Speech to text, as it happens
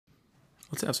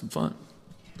Let's have some fun.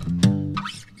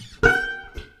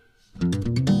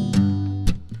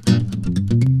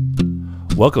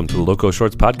 Welcome to the Loco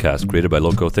Shorts podcast created by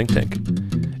Loco Think Tank.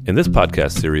 In this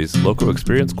podcast series, Loco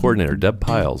Experience Coordinator Deb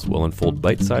Piles will unfold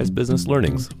bite-sized business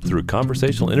learnings through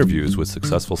conversational interviews with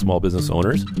successful small business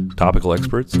owners, topical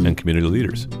experts, and community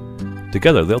leaders.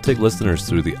 Together, they'll take listeners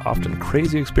through the often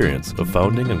crazy experience of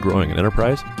founding and growing an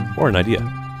enterprise or an idea.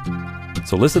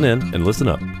 So listen in and listen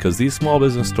up, because these small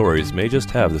business stories may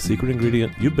just have the secret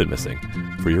ingredient you've been missing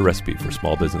for your recipe for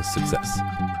small business success.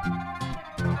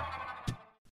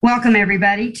 Welcome,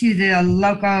 everybody, to the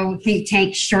Loco Think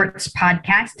Tank Shorts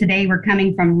podcast. Today, we're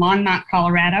coming from Longmont,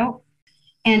 Colorado.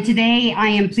 And today, I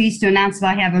am pleased to announce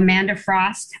that I have Amanda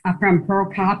Frost from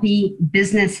ProCopy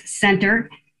Business Center.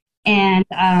 And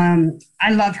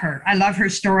I love her. I love her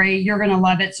story. You're going to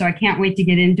love it, so I can't wait to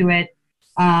get into it.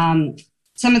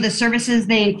 Some of the services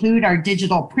they include are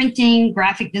digital printing,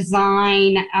 graphic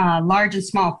design, large and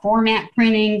small format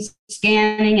printing,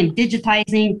 scanning and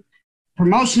digitizing,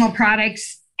 promotional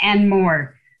products, and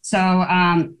more. So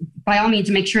by all means,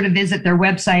 make sure to visit their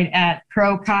website at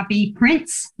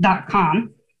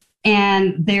procopyprints.com.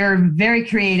 And they're very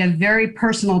creative, very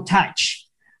personal touch.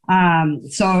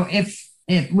 So if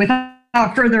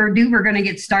without further ado, we're going to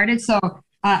get started. So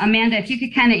Amanda, if you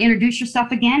could kind of introduce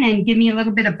yourself again and give me a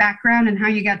little bit of background and how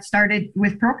you got started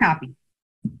with ProCopy.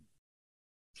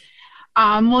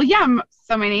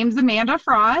 So my name's Amanda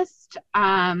Frost.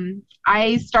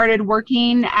 I started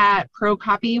working at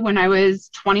ProCopy when I was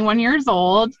 21 years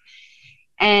old,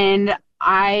 and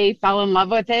I fell in love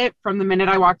with it from the minute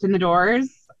I walked in the doors.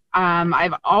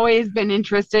 I've always been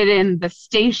interested in the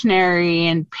stationery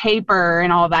and paper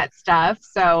and all that stuff,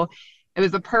 so it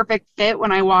was a perfect fit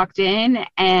when I walked in,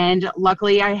 and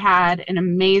luckily I had an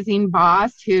amazing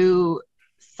boss who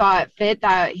saw it fit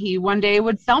that he one day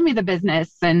would sell me the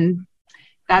business, and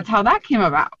that's how that came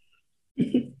about.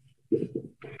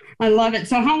 I love it.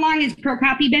 So how long has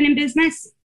ProCopy been in business?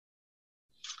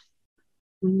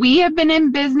 We have been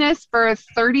in business for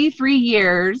 33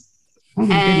 years,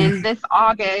 and this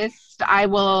August I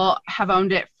will have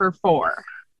owned it for 4.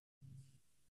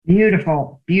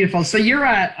 Beautiful, beautiful. So you're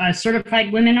a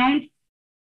certified women-owned?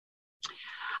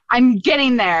 I'm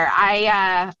getting there.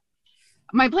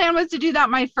 My plan was to do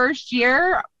that my first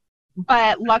year,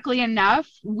 but luckily enough,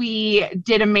 we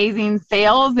did amazing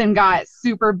sales and got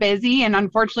super busy. And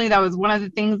unfortunately, that was one of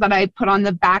the things that I put on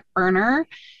the back burner.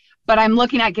 But I'm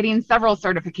looking at getting several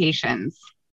certifications.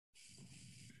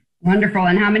 Wonderful.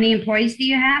 And how many employees do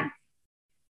you have?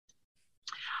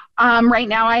 Right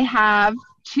now, I have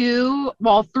 2,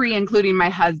 3, including my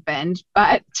husband,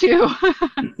 but 2.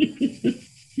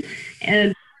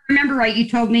 And remember, right, you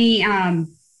told me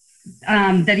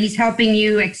that he's helping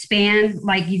you expand,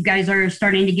 like you guys are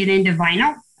starting to get into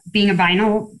vinyl, being a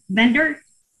vinyl vendor.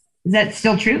 Is that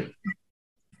still true?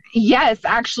 Yes,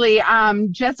 actually,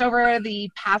 just over the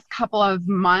past couple of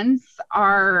months,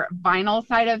 our vinyl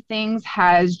side of things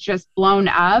has just blown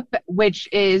up, which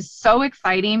is so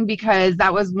exciting because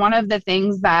that was one of the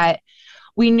things that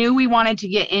we knew we wanted to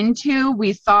get into.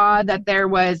 We saw that there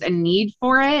was a need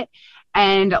for it.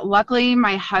 And luckily,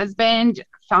 my husband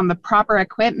found the proper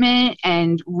equipment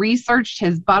and researched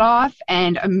his butt off.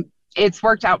 And it's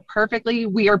worked out perfectly.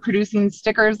 We are producing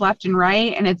stickers left and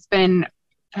right, and it's been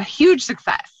a huge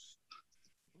success.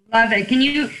 Love it. Can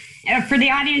you, for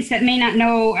the audience that may not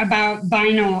know about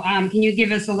vinyl, can you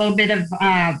give us a little bit of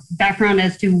background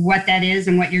as to what that is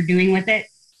and what you're doing with it?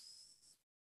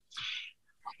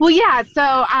 Well, yeah. So,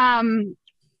 a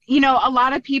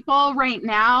lot of people right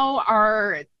now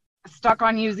are stuck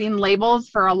on using labels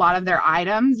for a lot of their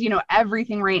items.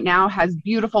 Everything right now has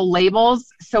beautiful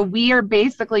labels. So we are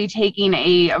basically taking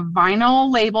a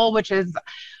vinyl label, which is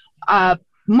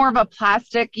more of a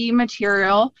plasticky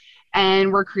material,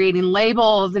 and we're creating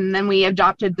labels. And then we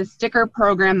adopted the sticker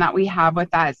program that we have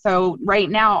with that. So right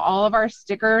now, all of our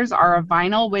stickers are a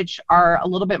vinyl, which are a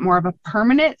little bit more of a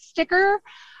permanent sticker,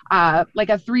 like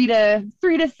a 3 to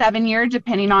 7 year,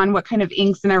 depending on what kind of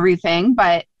inks and everything.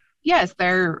 But yes,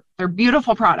 they're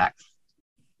beautiful products.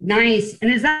 Nice. And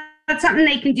is that something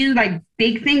they can do like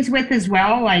big things with as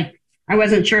well? Like, I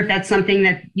wasn't sure if that's something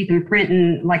that you can print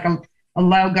in like a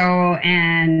logo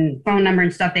and phone number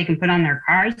and stuff they can put on their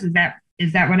cars. Is that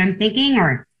what I'm thinking,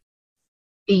 or?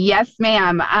 Yes,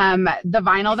 ma'am. The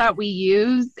vinyl that we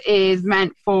use is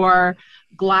meant for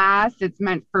glass. It's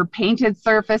meant for painted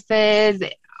surfaces,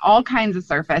 all kinds of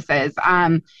surfaces.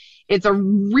 It's a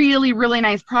really, really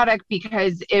nice product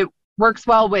because it works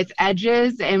well with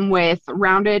edges and with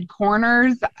rounded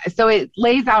corners. So it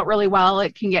lays out really well.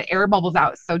 It can get air bubbles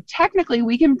out. So technically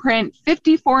we can print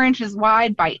 54 inches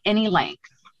wide by any length.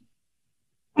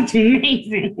 That's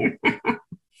amazing.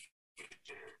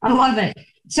 I love it.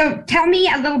 So tell me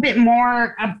a little bit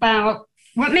more about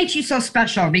what makes you so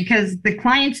special, because the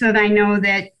clients that I know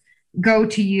that go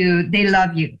to you, they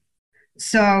love you.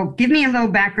 So give me a little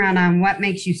background on what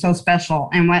makes you so special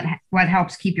and what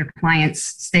helps keep your clients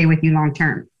stay with you long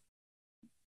term.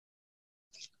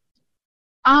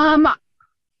 I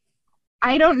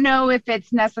don't know if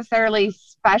it's necessarily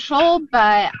special,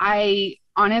 but I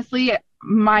honestly,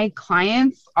 my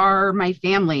clients are my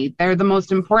family. They're the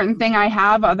most important thing I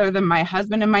have other than my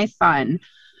husband and my son.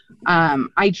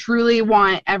 I truly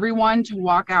want everyone to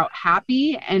walk out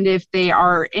happy. And if they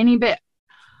are any bit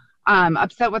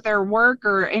upset with their work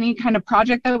or any kind of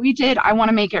project that we did, I want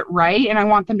to make it right. And I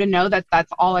want them to know that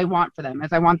that's all I want for them,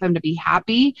 is I want them to be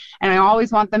happy. And I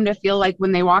always want them to feel like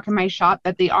when they walk in my shop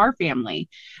that they are family.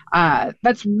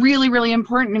 That's really, really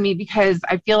important to me, because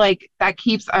I feel like that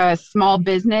keeps a small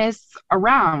business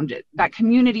around, that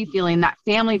community feeling, that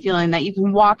family feeling, that you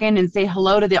can walk in and say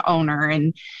hello to the owner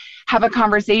and have a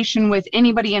conversation with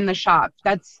anybody in the shop.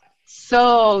 That's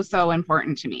so, so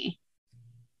important to me.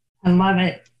 I love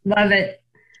it. Love it.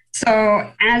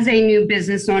 So as a new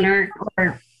business owner,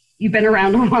 or you've been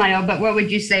around a while, but what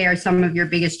would you say are some of your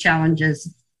biggest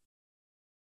challenges?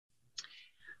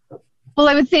 Well,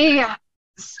 I would say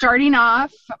starting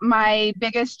off, my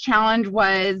biggest challenge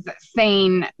was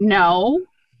saying no.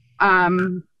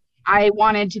 I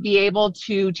wanted to be able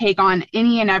to take on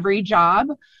any and every job,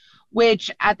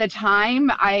 which at the time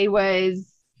I was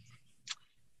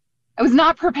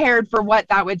not prepared for what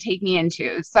that would take me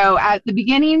into. So at the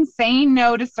beginning, saying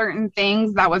no to certain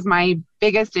things, that was my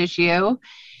biggest issue.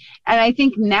 And I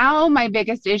think now my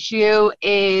biggest issue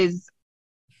is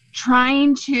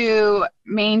trying to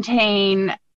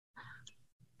maintain,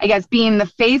 I guess, being the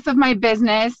face of my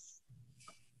business,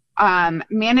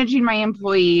 managing my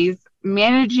employees,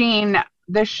 managing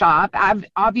the shop.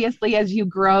 Obviously, as you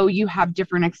grow, you have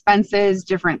different expenses,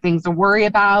 different things to worry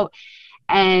about.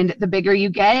 And the bigger you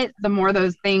get, the more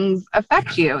those things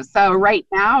affect you. So right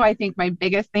now, I think my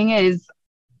biggest thing is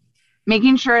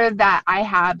making sure that I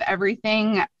have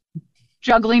everything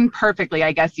juggling perfectly,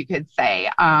 I guess you could say.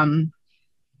 Right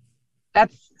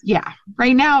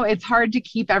now it's hard to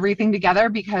keep everything together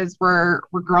because we're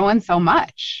growing so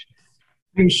much.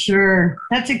 I'm sure.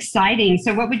 That's exciting.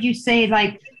 So what would you say,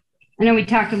 like, I know we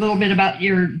talked a little bit about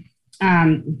your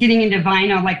getting into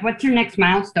vinyl, like what's your next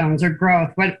milestones or growth?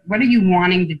 What are you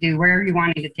wanting to do? Where are you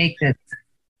wanting to take this?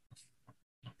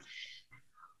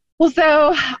 Well,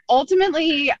 so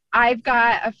ultimately, I've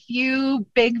got a few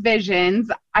big visions.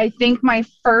 I think my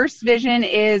first vision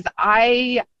is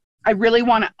I really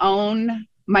want to own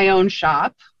my own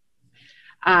shop.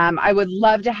 I would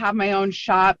love to have my own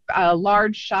shop, a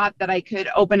large shop that I could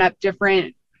open up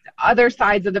different other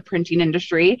sides of the printing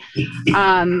industry.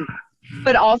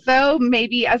 But also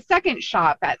maybe a second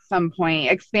shop at some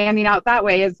point, expanding out that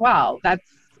way as well. That's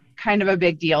kind of a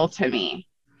big deal to me.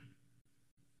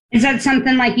 Is that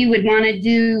something like you would want to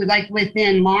do like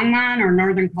within Longmont or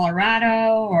Northern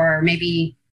Colorado or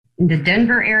maybe in the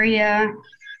Denver area?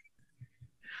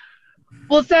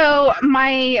 Well, so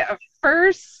my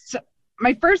first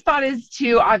thought is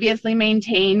to obviously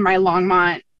maintain my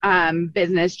Longmont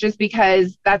business, just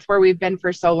because that's where we've been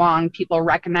for so long. People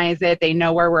recognize it. They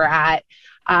know where we're at.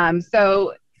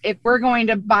 So if we're going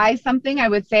to buy something, I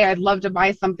would say I'd love to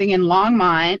buy something in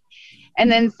Longmont.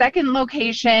 And then second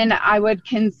location, I would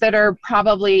consider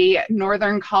probably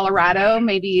Northern Colorado,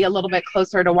 maybe a little bit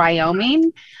closer to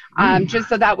Wyoming, just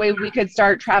so that way we could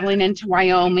start traveling into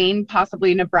Wyoming,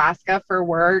 possibly Nebraska for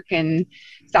work, and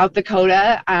South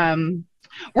Dakota.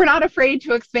 We're not afraid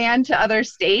to expand to other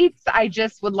states. I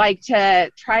just would like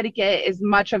to try to get as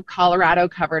much of Colorado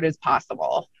covered as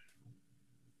possible.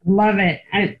 Love it.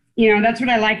 That's what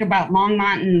I like about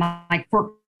Longmont and like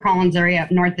Fort Collins area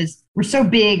up north is we're so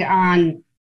big on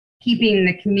keeping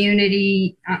the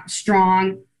community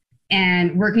strong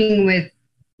and working with,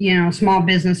 small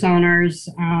business owners.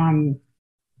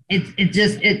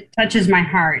 It touches my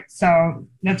heart. So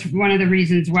that's one of the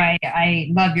reasons why I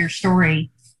love your story.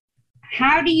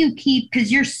 How do you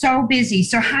because you're so busy,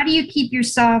 so how do you keep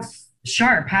yourself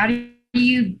sharp? How do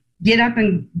you get up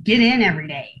and get in every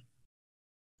day?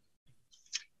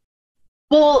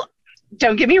 Well,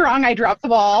 don't get me wrong, I drop the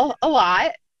ball a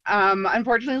lot.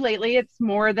 Unfortunately, lately it's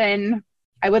more than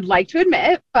I would like to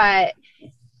admit, but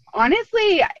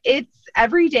honestly, it's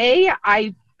every day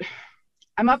I'm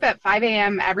I'm up at 5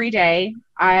 a.m. every day.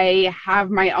 I have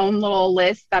my own little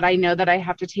list that I know that I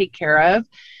have to take care of.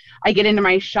 I get into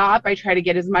my shop. I try to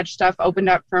get as much stuff opened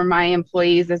up for my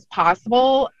employees as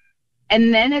possible.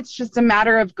 And then it's just a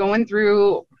matter of going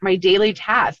through my daily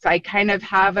tasks. I kind of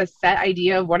have a set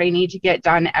idea of what I need to get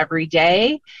done every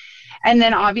day. And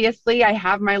then obviously I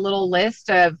have my little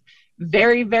list of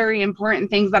very, very important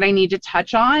things that I need to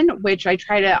touch on, which I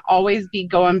try to always be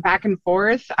going back and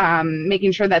forth,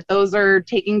 making sure that those are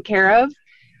taken care of.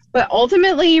 But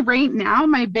ultimately, right now,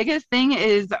 my biggest thing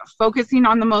is focusing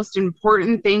on the most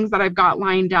important things that I've got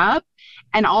lined up,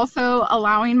 and also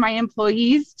allowing my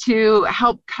employees to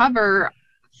help cover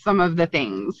some of the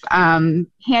things.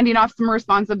 Handing off some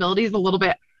responsibilities a little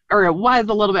bit, or it was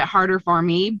a little bit harder for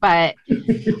me, but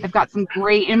I've got some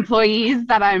great employees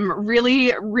that I'm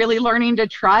really, really learning to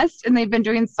trust, and they've been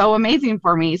doing so amazing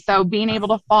for me. So being able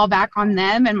to fall back on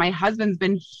them and my husband's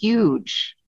been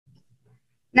huge.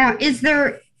 Now, is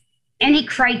there any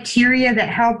criteria that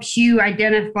helps you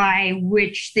identify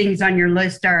which things on your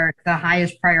list are the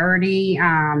highest priority,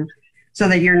 so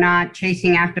that you're not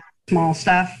chasing after small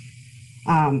stuff?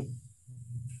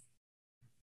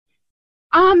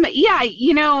 Yeah,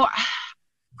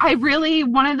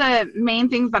 one of the main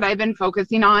things that I've been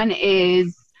focusing on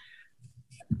is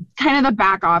kind of the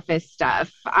back office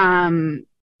stuff.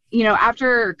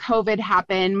 After COVID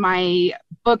happened, my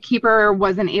bookkeeper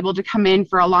wasn't able to come in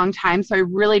for a long time. So I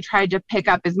really tried to pick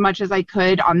up as much as I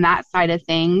could on that side of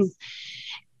things.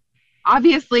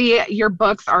 Obviously, your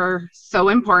books are so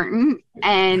important,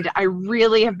 and I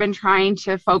really have been trying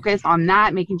to focus on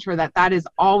that, making sure that that is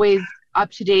always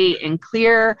up to date and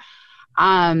clear.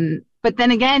 But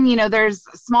then again, there's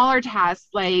smaller tasks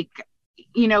like,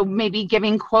 maybe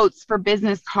giving quotes for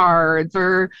business cards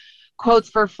or quotes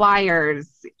for flyers.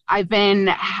 I've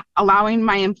been allowing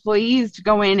my employees to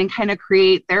go in and kind of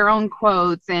create their own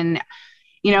quotes, and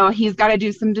he's got to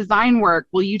do some design work.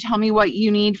 Will you tell me what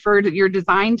you need for your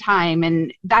design time?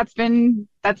 And that's been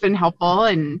helpful.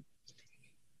 And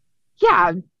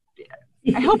yeah,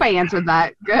 I hope I answered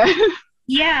that good.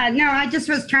 Yeah, no, I just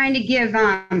was trying to give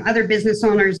other business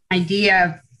owners an idea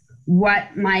of what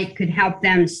could help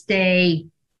them stay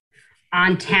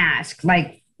on task.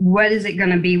 Like, what is it going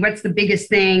to be? What's the biggest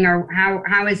thing? Or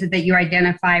how is it that you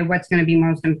identify what's going to be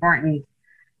most important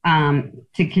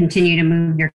to continue to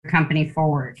move your company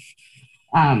forward?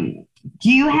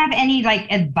 Do you have any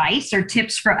advice or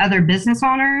tips for other business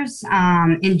owners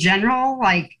in general?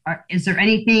 Is there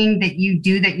anything that you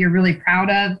do that you're really proud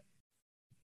of?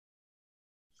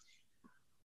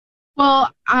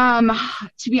 Well,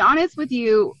 to be honest with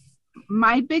you,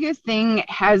 my biggest thing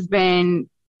has been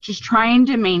just trying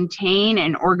to maintain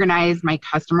and organize my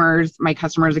customers'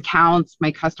 accounts,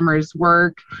 my customers'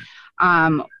 work.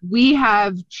 We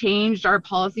have changed our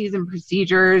policies and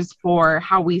procedures for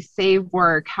how we save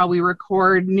work, how we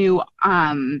record new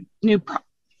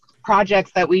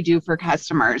projects that we do for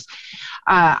customers.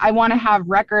 I want to have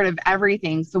record of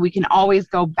everything so we can always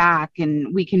go back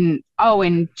and we can,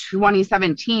 in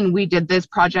 2017, we did this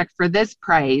project for this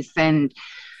price. And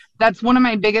that's one of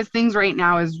my biggest things right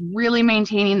now, is really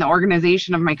maintaining the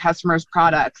organization of my customers'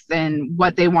 products and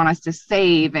what they want us to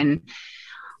save and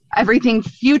everything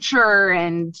future.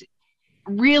 And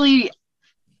really,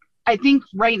 I think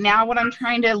right now what I'm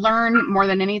trying to learn more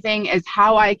than anything is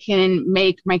how I can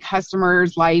make my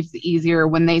customers' lives easier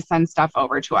when they send stuff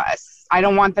over to us. I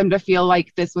don't want them to feel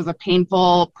like this was a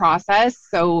painful process.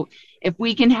 So if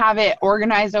we can have it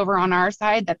organized over on our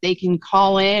side, that they can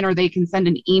call in or they can send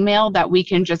an email, that we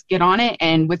can just get on it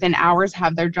and within hours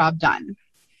have their job done.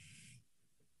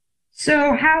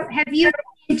 So how have you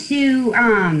been to,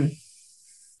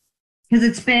 because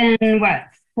it's been,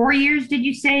 4 years, did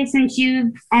you say, since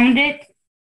you've owned it?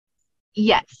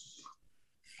 Yes.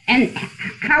 And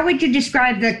how would you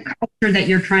describe the culture that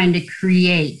you're trying to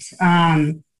create?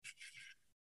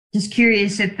 Just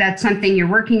curious if that's something you're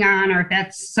working on, or if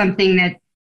that's something that,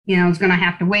 is going to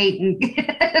have to wait and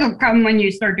it'll come when you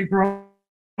start to grow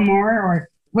more, or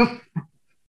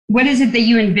what is it that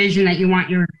you envision that you want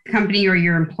your company or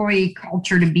your employee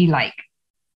culture to be like?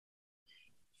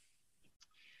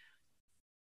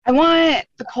 I want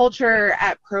the culture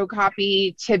at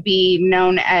ProCopy to be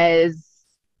known as,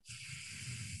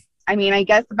 I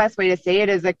guess the best way to say it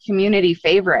is a community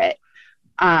favorite.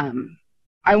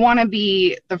 I want to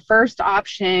be the first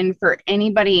option for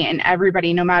anybody and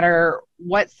everybody, no matter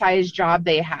what size job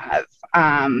they have.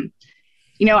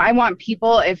 I want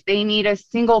people, if they need a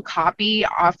single copy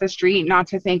off the street, not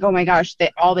to think, oh my gosh,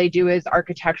 that all they do is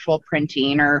architectural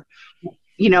printing, or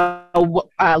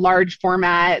large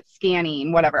format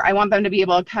scanning, whatever. I want them to be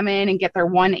able to come in and get their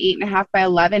 8.5 by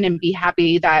 11 and be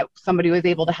happy that somebody was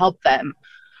able to help them.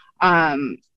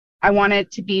 I want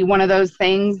it to be one of those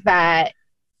things that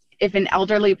if an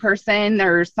elderly person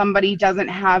or somebody doesn't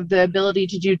have the ability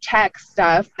to do tech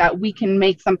stuff, that we can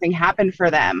make something happen for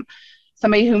them.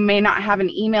 Somebody who may not have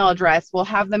an email address, we'll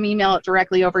have them email it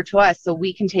directly over to us so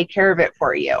we can take care of it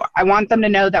for you. I want them to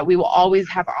know that we will always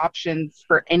have options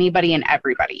for anybody and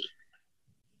everybody.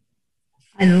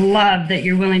 I love that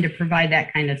you're willing to provide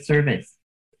that kind of service.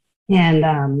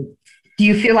 And do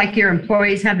you feel like your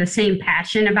employees have the same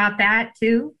passion about that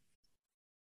too?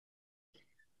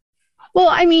 Well,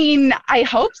 I mean, I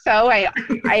hope so.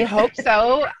 I hope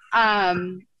so.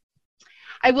 I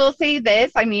will say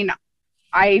this. I mean,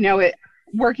 I know it.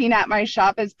 Working at my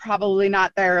shop is probably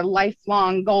not their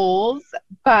lifelong goals,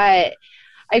 but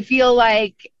I feel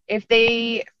like if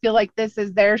they feel like this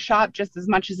is their shop just as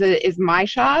much as it is my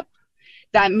shop,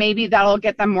 that maybe that'll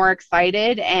get them more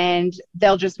excited and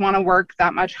they'll just want to work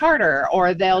that much harder,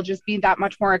 or they'll just be that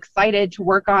much more excited to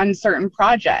work on certain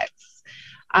projects.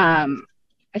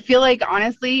 I feel like,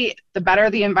 honestly, the better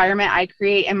the environment I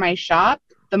create in my shop,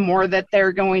 the more that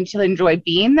they're going to enjoy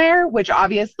being there, which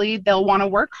obviously they'll want to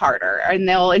work harder and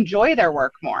they'll enjoy their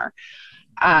work more.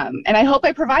 And I hope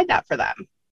I provide that for them.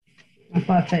 I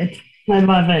love it. I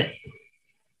love it.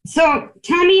 So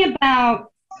tell me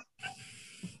about,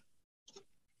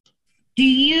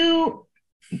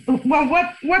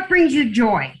 what brings you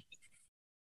joy,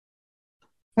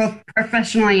 both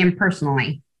professionally and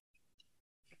personally?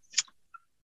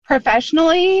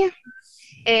 Professionally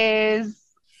is,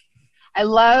 I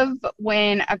love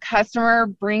when a customer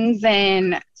brings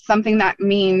in something that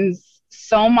means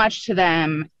so much to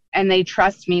them and they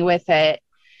trust me with it,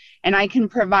 and I can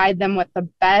provide them with the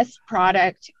best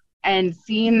product, and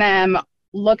seeing them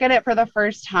look at it for the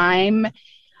first time.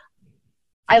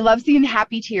 I love seeing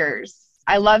happy tears.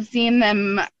 I love seeing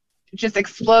them just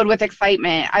explode with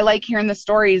excitement. I like hearing the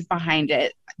stories behind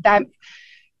it. That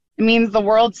means the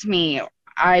world to me.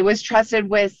 I was trusted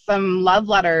with some love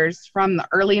letters from the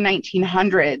early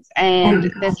 1900s,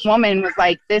 and this woman was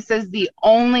like, this is the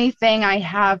only thing I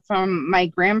have from my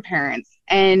grandparents.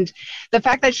 And the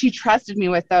fact that she trusted me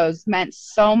with those meant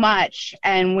so much.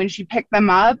 And when she picked them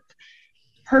up,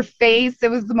 her face, it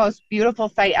was the most beautiful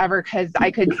sight ever, because I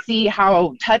could see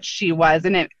how touched she was,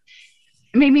 and it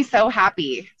made me so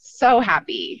happy, so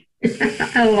happy.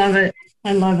 I love it.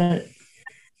 I love it.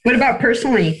 What about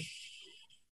personally?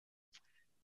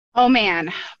 Oh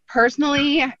man,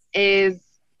 personally is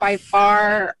by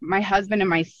far my husband and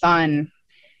my son.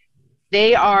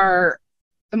 They are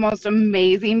the most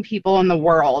amazing people in the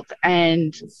world,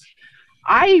 and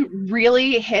I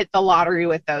really hit the lottery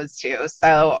with those two.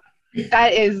 So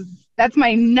that's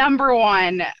my number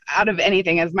one out of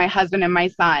anything, is my husband and my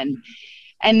son.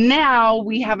 And now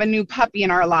we have a new puppy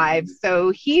in our lives, so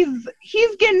he's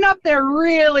getting up there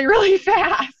really, really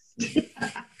fast.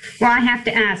 Well, I have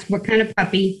to ask, what kind of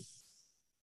puppy?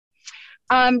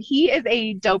 He is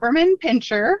a Doberman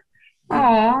Pinscher.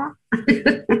 Aw.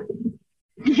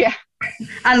 Yeah.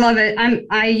 I love it.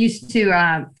 I used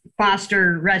to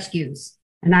foster rescues,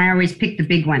 and I always picked the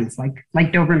big ones, like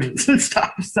Dobermans and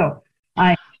stuff. So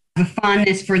I have a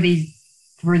fondness for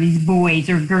these boys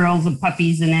or girls and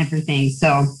puppies and everything.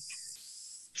 So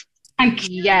I'm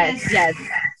curious. Yes.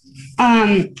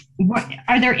 What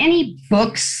are there any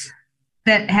books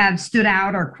that have stood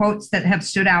out, or quotes that have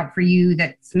stood out for you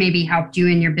that's maybe helped you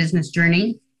in your business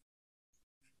journey?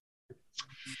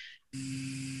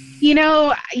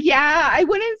 Yeah, I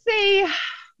wouldn't say.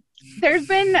 There's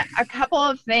been a couple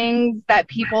of things that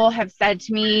people have said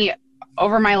to me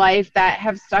over my life that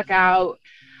have stuck out.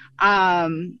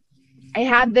 I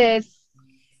had this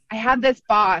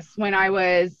boss when I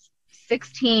was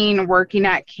 16 working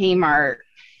at Kmart.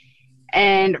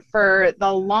 And for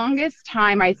the longest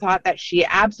time, I thought that she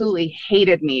absolutely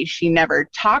hated me. She never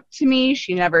talked to me.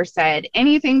 She never said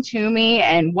anything to me.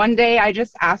 And one day I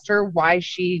just asked her why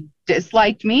she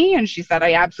disliked me. And she said,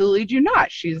 I absolutely do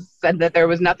not. She said that there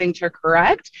was nothing to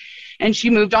correct. And she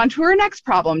moved on to her next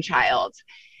problem child.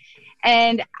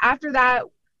 And after that,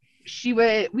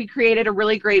 we created a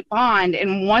really great bond.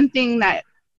 And one thing that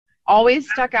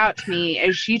always stuck out to me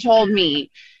is she told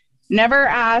me, never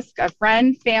ask a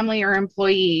friend, family, or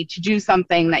employee to do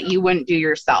something that you wouldn't do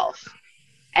yourself.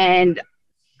 And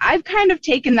I've kind of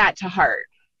taken that to heart.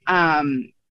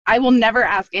 I will never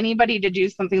ask anybody to do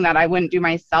something that I wouldn't do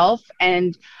myself.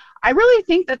 And I really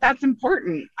think that that's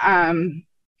important,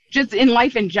 just in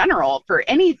life in general, for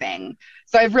anything.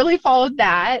 So I've really followed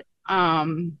that.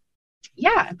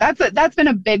 Yeah, that's been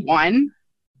a big one.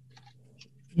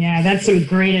 Yeah, that's some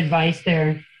great advice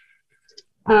there.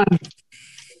 I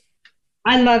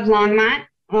love Longmont,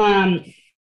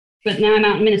 but now I'm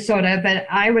out in Minnesota. But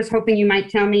I was hoping you might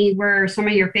tell me where some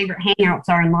of your favorite hangouts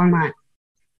are in Longmont.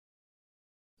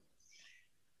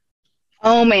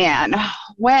 Oh, man.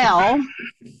 Well,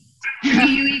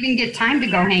 do you even get time to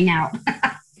go hang out?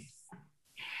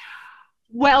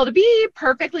 Well, to be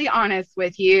perfectly honest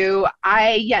with you,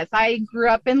 I grew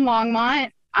up in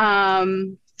Longmont.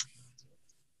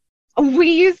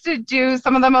 We used to do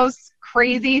some of the most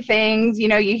crazy things.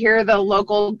 You hear the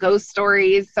local ghost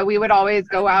stories. So we would always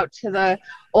go out to the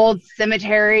old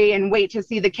cemetery and wait to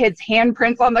see the kids'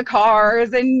 handprints on the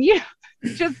cars and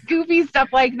just goofy stuff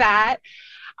like that.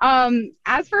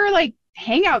 As for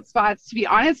hangout spots, to be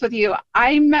honest with you,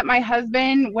 I met my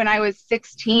husband when I was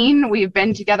 16. We've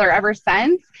been together ever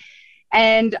since.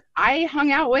 And I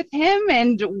hung out with him,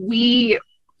 and we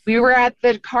were at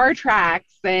the car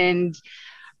tracks and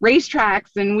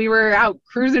racetracks, and we were out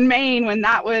cruising Maine when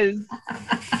that was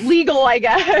legal, I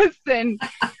guess. And,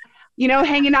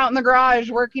 hanging out in the garage,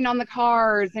 working on the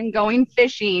cars and going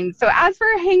fishing. So as for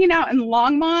hanging out in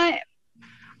Longmont,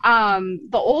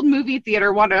 the old movie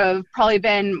theater would have probably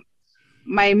been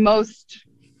my most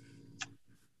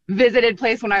visited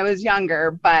place when I was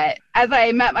younger. But as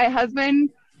I met my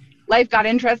husband, life got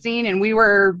interesting, and we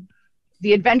were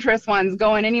the adventurous ones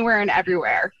going anywhere and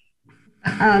everywhere.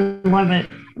 I love it.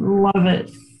 Love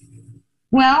it.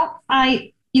 Well,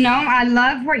 I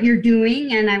love what you're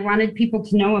doing, and I wanted people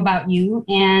to know about you.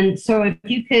 And so if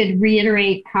you could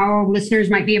reiterate how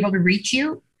listeners might be able to reach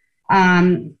you,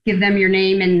 give them your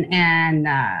name and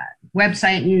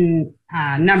website and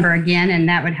number again, and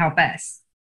that would help us.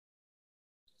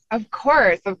 Of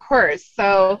course.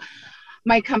 So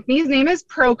my company's name is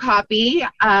ProCopy.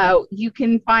 You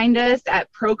can find us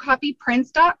at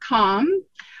procopyprints.com.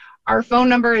 Our phone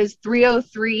number is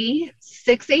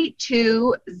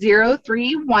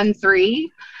 303-682-0313.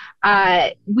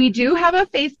 We do have a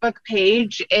Facebook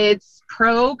page. It's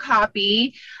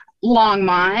ProCopy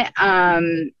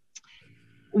Longmont.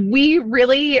 We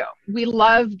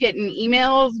love getting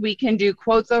emails. We can do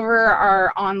quotes over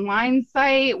our online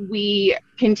site. We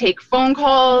can take phone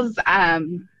calls.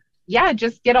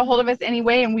 Just get a hold of us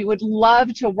anyway, and we would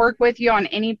love to work with you on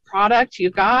any product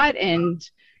you got. And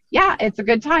it's a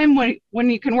good time when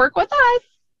you can work with us.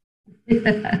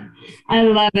 I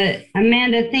love it.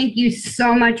 Amanda, thank you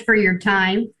so much for your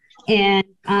time. And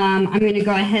I'm going to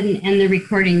go ahead and end the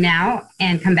recording now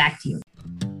and come back to you.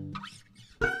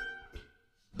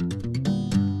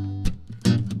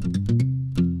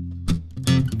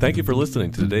 Thank you for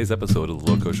listening to today's episode of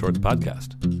the Loco Shorts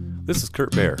podcast. This is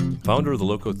Kurt Baer, founder of the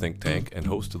Loco Think Tank and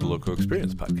host of the Loco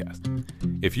Experience podcast.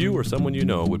 If you or someone you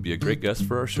know would be a great guest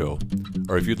for our show,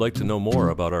 or if you'd like to know more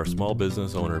about our small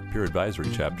business owner peer advisory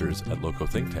chapters at Loco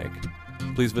Think Tank,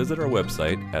 please visit our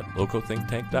website at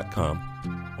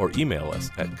locothinktank.com or email us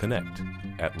at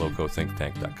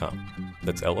connect@locothinktank.com.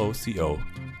 That's LOCO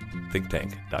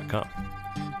thinktank.com.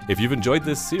 If you've enjoyed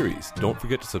this series, don't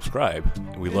forget to subscribe.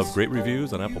 We love great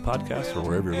reviews on Apple Podcasts or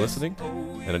wherever you're listening.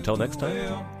 And until next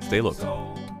time, stay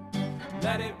local.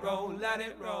 Let it roll, let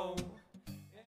it roll.